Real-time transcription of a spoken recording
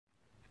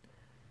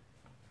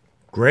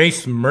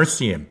Grace,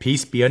 mercy, and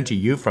peace be unto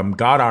you from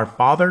God our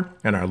Father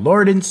and our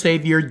Lord and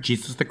Savior,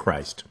 Jesus the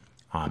Christ.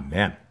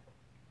 Amen.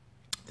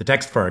 The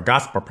text for our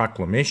gospel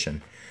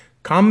proclamation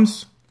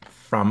comes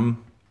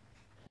from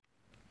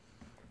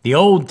the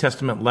Old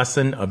Testament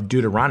lesson of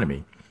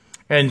Deuteronomy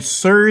and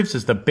serves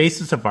as the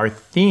basis of our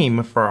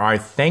theme for our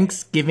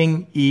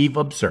Thanksgiving Eve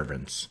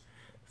observance.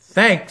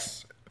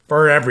 Thanks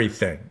for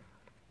everything.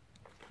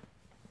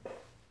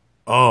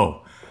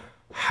 Oh,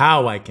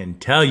 how I can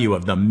tell you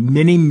of the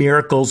many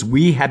miracles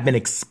we have been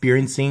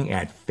experiencing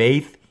at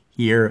Faith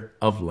here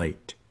of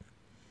late.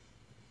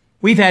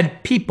 We've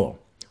had people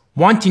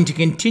wanting to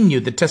continue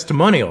the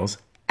testimonials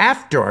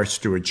after our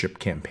stewardship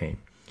campaign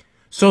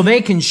so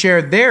they can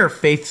share their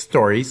faith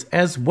stories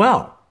as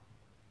well,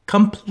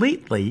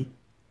 completely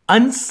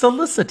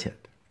unsolicited.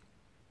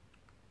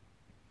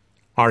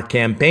 Our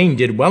campaign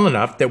did well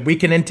enough that we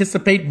can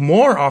anticipate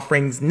more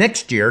offerings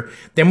next year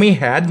than we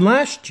had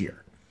last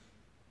year.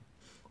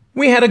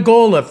 We had a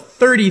goal of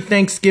 30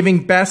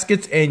 Thanksgiving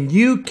baskets, and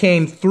you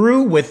came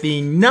through with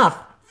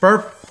enough for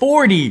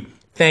 40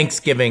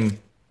 Thanksgiving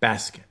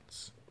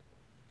baskets.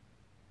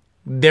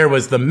 There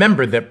was the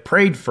member that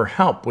prayed for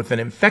help with an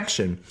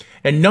infection,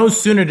 and no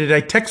sooner did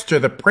I text her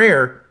the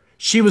prayer,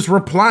 she was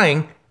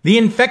replying, the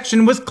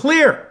infection was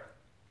clear.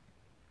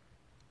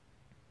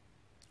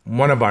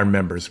 One of our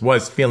members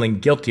was feeling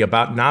guilty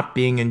about not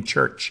being in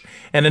church,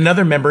 and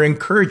another member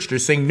encouraged her,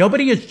 saying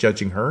nobody is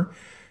judging her.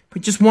 We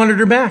just wanted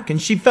her back,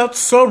 and she felt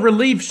so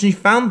relieved she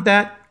found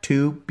that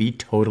to be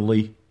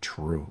totally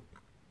true.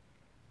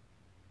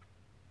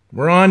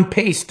 We're on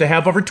pace to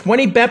have over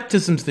 20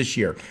 baptisms this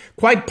year,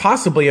 quite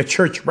possibly a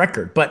church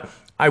record, but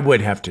I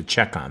would have to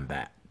check on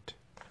that.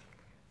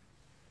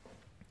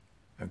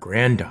 A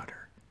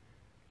granddaughter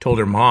told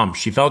her mom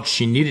she felt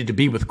she needed to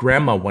be with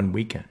grandma one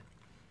weekend.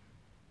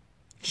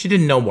 She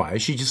didn't know why,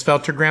 she just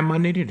felt her grandma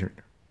needed her.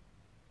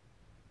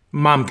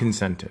 Mom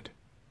consented,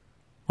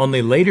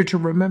 only later to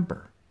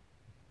remember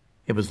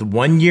it was the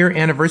 1-year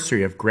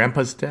anniversary of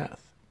Grandpa's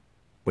death,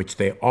 which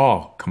they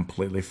all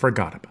completely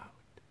forgot about.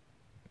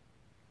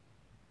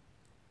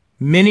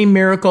 Many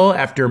miracle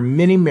after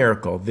many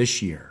miracle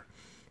this year,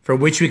 for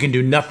which we can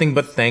do nothing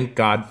but thank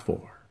God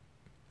for.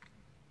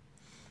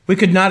 We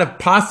could not have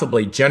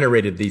possibly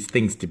generated these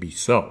things to be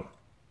so.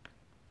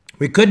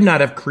 We could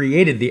not have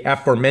created the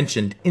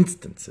aforementioned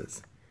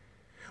instances.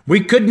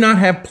 We could not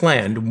have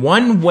planned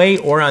one way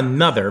or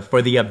another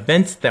for the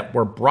events that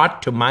were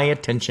brought to my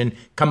attention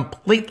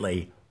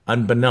completely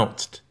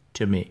unbeknownst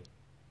to me.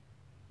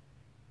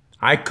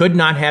 I could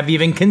not have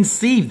even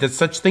conceived that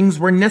such things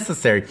were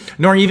necessary,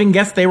 nor even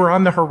guessed they were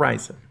on the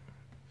horizon.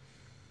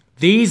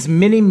 These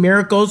many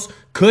miracles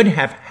could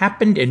have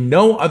happened in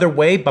no other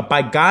way but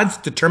by God's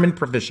determined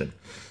provision,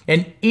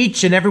 and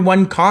each and every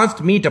one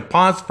caused me to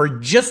pause for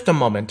just a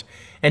moment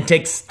and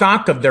take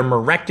stock of their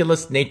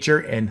miraculous nature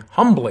and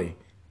humbly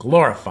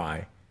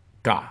glorify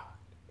God.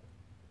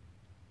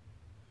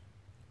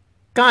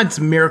 God's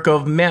miracle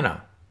of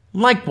manna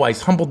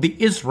likewise humbled the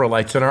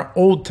Israelites in our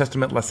Old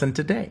Testament lesson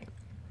today.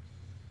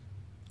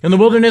 In the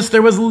wilderness,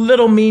 there was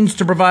little means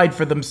to provide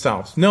for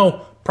themselves,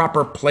 no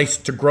proper place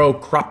to grow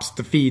crops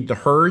to feed the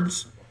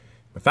herds.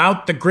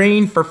 Without the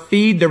grain for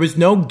feed, there was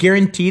no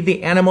guarantee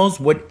the animals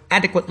would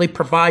adequately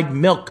provide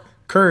milk,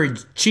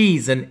 curds,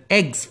 cheese, and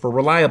eggs for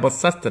reliable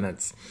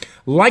sustenance.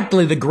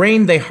 Likely the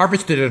grain they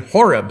harvested at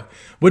Horeb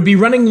would be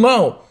running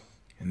low,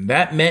 and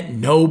that meant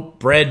no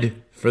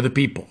bread for the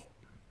people.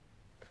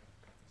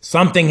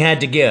 Something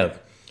had to give,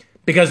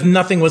 because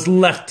nothing was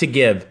left to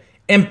give,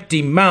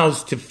 empty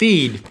mouths to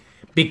feed,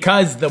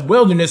 because the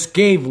wilderness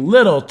gave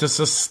little to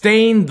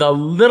sustain the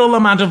little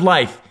amount of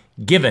life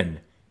given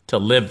to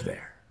live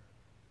there.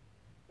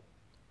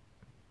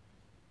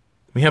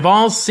 We have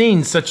all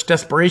seen such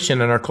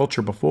desperation in our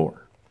culture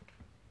before.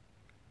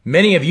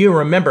 Many of you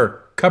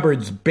remember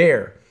cupboards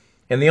bare,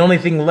 and the only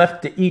thing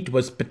left to eat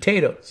was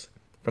potatoes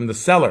from the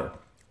cellar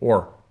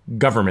or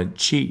government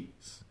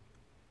cheese.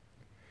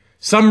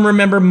 Some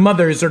remember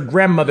mothers or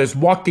grandmothers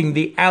walking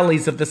the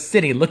alleys of the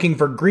city looking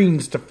for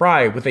greens to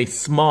fry with a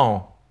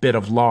small bit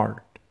of lard.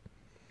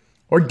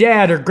 Or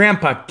dad or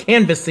grandpa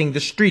canvassing the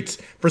streets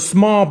for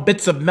small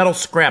bits of metal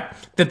scrap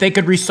that they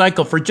could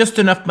recycle for just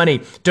enough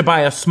money to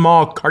buy a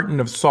small carton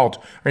of salt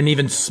or an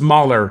even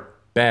smaller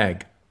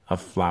bag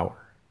of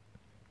flour.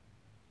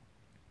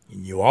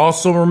 And you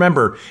also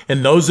remember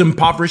in those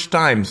impoverished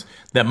times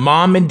that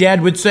mom and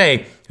dad would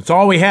say, it's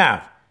all we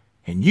have,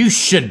 and you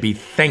should be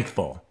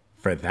thankful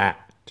for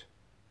that.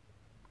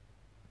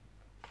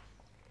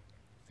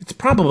 It's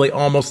probably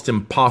almost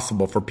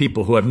impossible for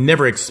people who have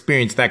never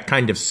experienced that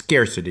kind of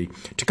scarcity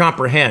to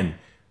comprehend,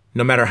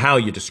 no matter how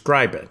you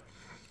describe it,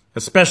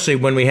 especially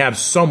when we have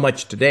so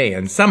much today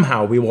and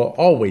somehow we will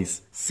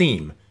always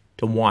seem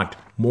to want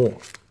more.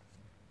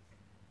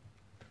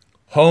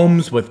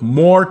 Homes with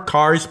more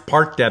cars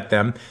parked at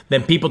them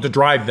than people to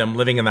drive them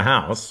living in the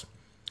house,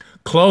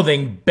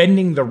 clothing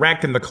bending the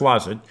rack in the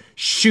closet,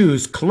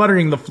 shoes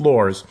cluttering the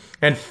floors,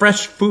 and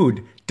fresh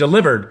food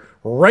delivered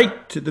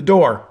right to the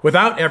door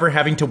without ever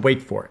having to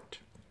wait for it.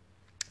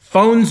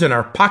 phones in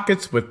our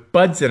pockets with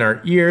buds in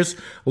our ears,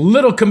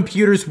 little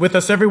computers with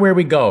us everywhere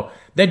we go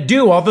that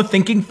do all the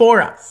thinking for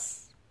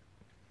us.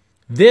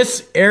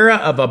 This era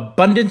of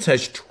abundance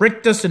has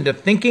tricked us into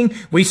thinking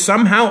we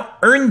somehow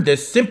earned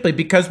this simply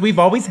because we've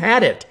always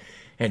had it,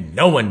 and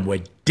no one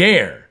would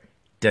dare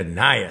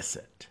deny us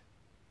it.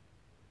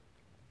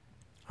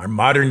 Our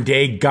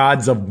modern-day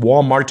gods of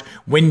Walmart,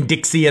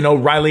 Winn-Dixie, and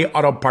O'Reilly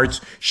Auto Parts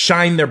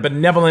shine their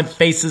benevolent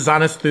faces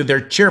on us through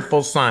their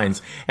cheerful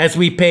signs as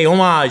we pay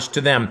homage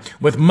to them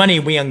with money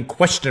we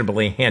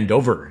unquestionably hand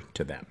over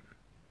to them.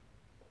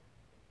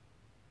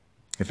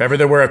 If ever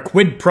there were a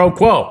quid pro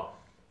quo,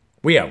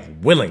 we have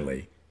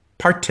willingly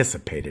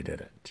participated in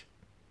it.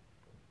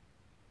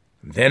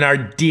 Then our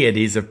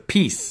deities of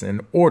peace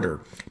and order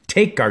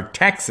take our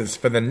taxes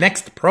for the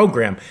next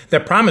program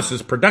that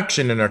promises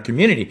production in our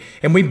community,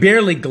 and we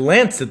barely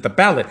glance at the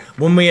ballot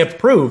when we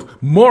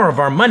approve more of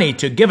our money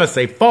to give us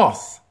a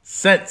false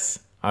sense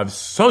of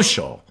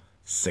social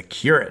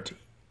security.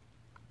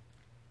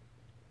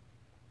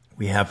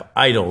 We have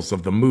idols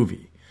of the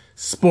movie,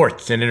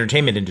 sports, and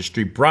entertainment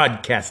industry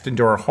broadcast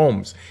into our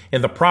homes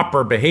in the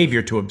proper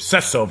behavior to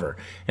obsess over,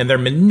 and their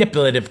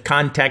manipulative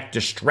contact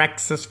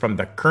distracts us from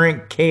the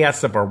current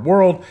chaos of our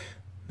world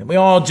that we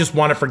all just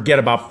want to forget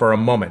about for a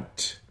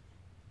moment,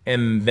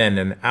 and then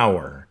an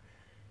hour,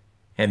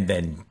 and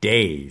then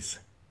days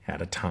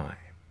at a time.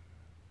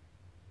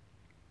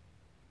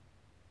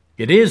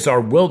 It is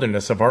our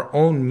wilderness of our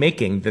own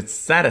making that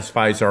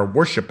satisfies our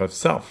worship of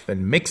self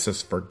and makes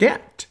us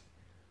forget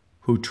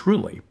who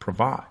truly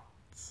provides.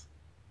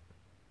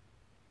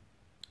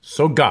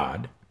 So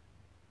God,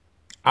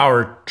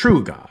 our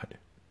true God,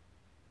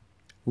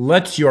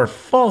 lets your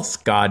false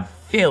God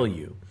fail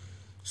you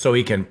so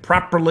he can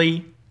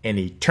properly and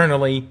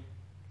eternally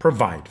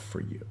provide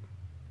for you.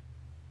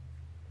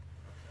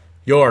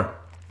 Your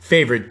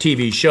favorite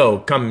TV show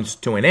comes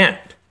to an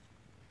end,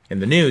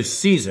 and the new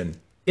season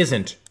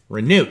isn't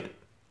renewed.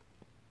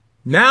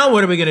 Now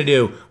what are we going to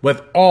do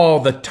with all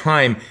the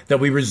time that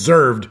we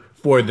reserved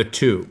for the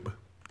tube?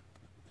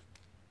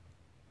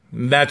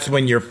 That's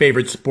when your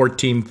favorite sport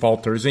team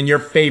falters and your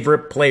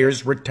favorite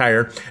players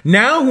retire.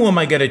 Now who am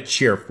I going to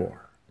cheer for?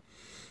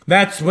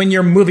 That's when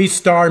your movie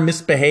star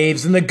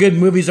misbehaves and the good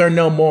movies are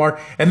no more,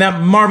 and that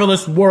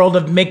marvelous world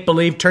of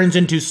make-believe turns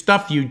into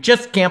stuff you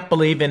just can't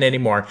believe in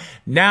anymore.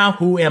 Now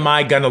who am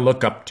I going to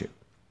look up to?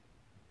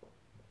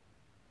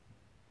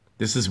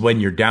 This is when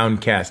your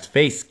downcast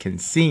face can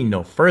see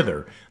no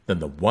further than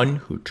the one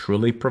who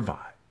truly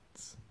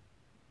provides.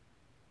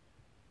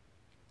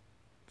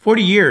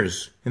 40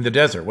 years in the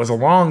desert was a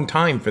long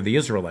time for the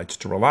Israelites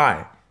to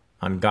rely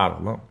on God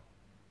alone.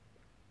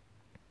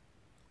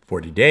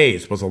 40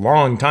 days was a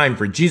long time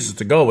for Jesus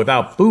to go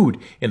without food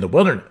in the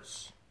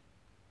wilderness.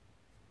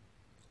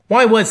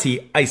 Why was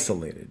he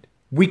isolated,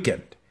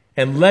 weakened,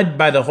 and led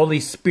by the Holy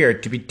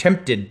Spirit to be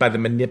tempted by the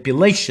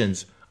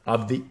manipulations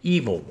of the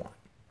evil one?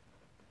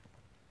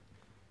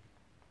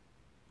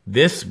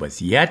 This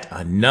was yet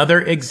another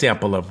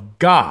example of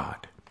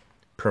God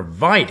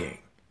providing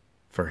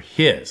for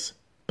his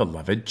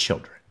beloved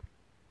children.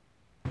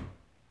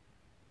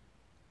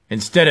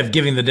 Instead of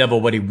giving the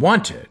devil what he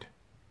wanted,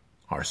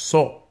 our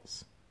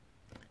souls,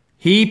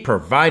 he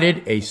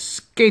provided a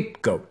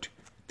scapegoat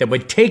that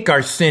would take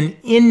our sin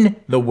in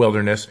the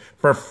wilderness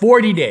for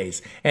 40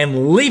 days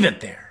and leave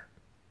it there,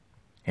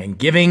 and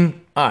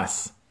giving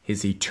us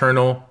his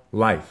eternal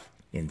life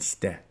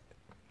instead.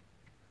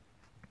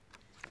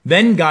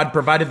 Then God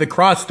provided the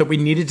cross that we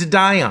needed to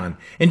die on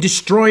and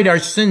destroyed our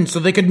sins so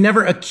they could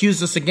never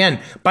accuse us again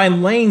by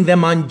laying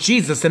them on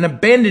Jesus and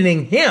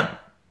abandoning him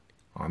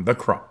on the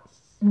cross.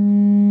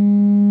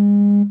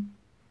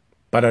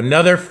 But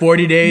another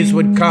 40 days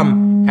would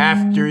come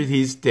after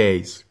these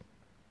days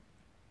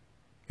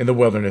in the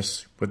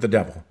wilderness with the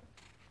devil.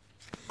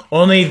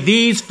 Only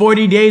these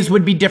 40 days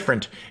would be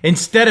different.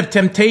 Instead of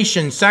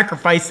temptation,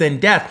 sacrifice,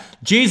 and death,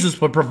 Jesus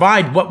would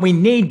provide what we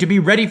need to be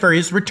ready for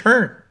his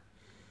return.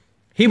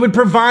 He would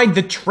provide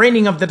the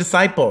training of the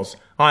disciples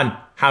on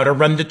how to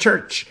run the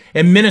church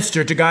and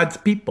minister to God's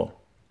people.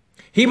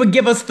 He would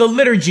give us the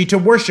liturgy to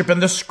worship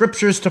and the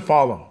scriptures to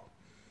follow,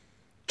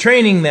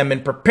 training them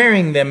and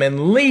preparing them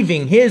and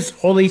leaving his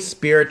Holy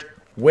Spirit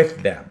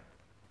with them.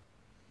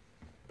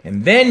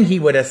 And then he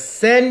would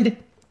ascend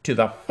to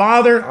the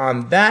Father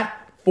on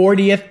that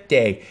 40th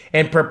day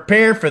and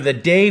prepare for the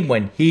day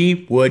when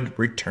he would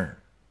return.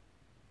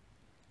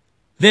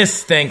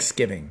 This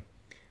Thanksgiving,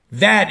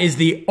 that is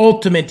the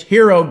ultimate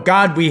hero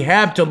God we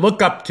have to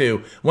look up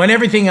to when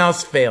everything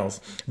else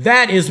fails.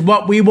 That is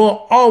what we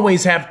will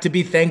always have to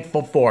be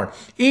thankful for,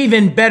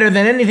 even better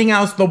than anything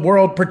else the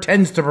world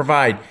pretends to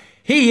provide.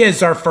 He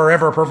is our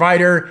forever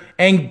provider,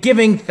 and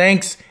giving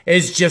thanks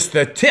is just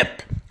the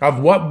tip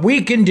of what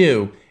we can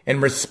do in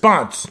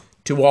response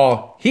to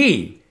all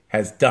he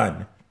has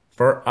done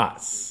for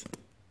us.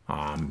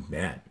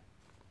 Amen.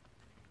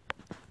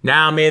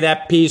 Now may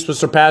that peace which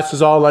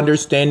surpasses all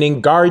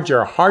understanding guard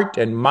your heart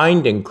and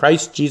mind in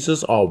Christ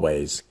Jesus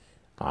always.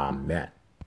 Amen.